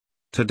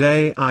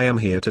Today I am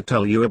here to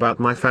tell you about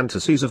my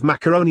fantasies of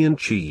macaroni and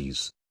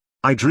cheese.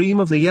 I dream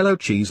of the yellow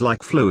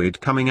cheese-like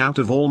fluid coming out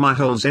of all my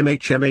holes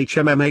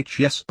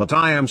yes, but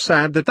I am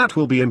sad that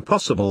will be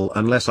impossible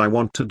unless I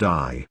want to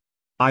die.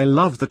 I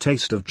love the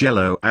taste of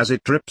jello as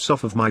it drips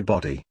off of my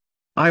body.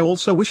 I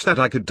also wish that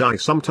I could die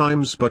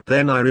sometimes, but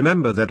then I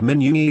remember that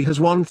Minuni has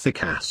one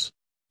thick ass.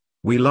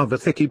 We love a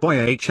thicky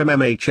boy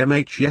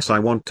yes, I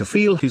want to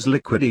feel his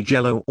liquidy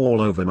jello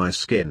all over my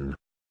skin.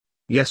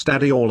 Yes,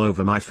 daddy, all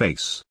over my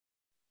face.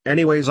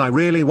 Anyways, I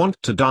really want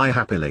to die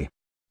happily.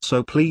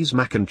 So please,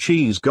 mac and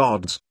cheese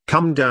gods,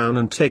 come down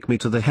and take me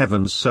to the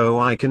heavens so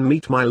I can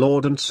meet my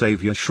Lord and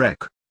Savior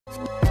Shrek.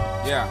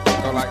 Yeah,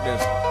 go like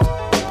this.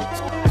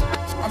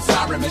 I'm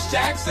sorry, Miss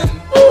Jackson.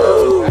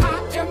 Ooh.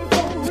 I am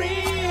for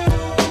real.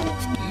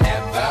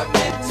 Never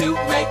meant to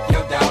make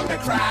your daughter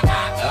cry.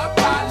 I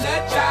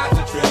apologize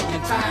a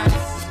trillion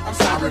times. I'm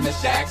sorry,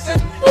 Miss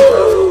Jackson.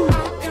 Ooh.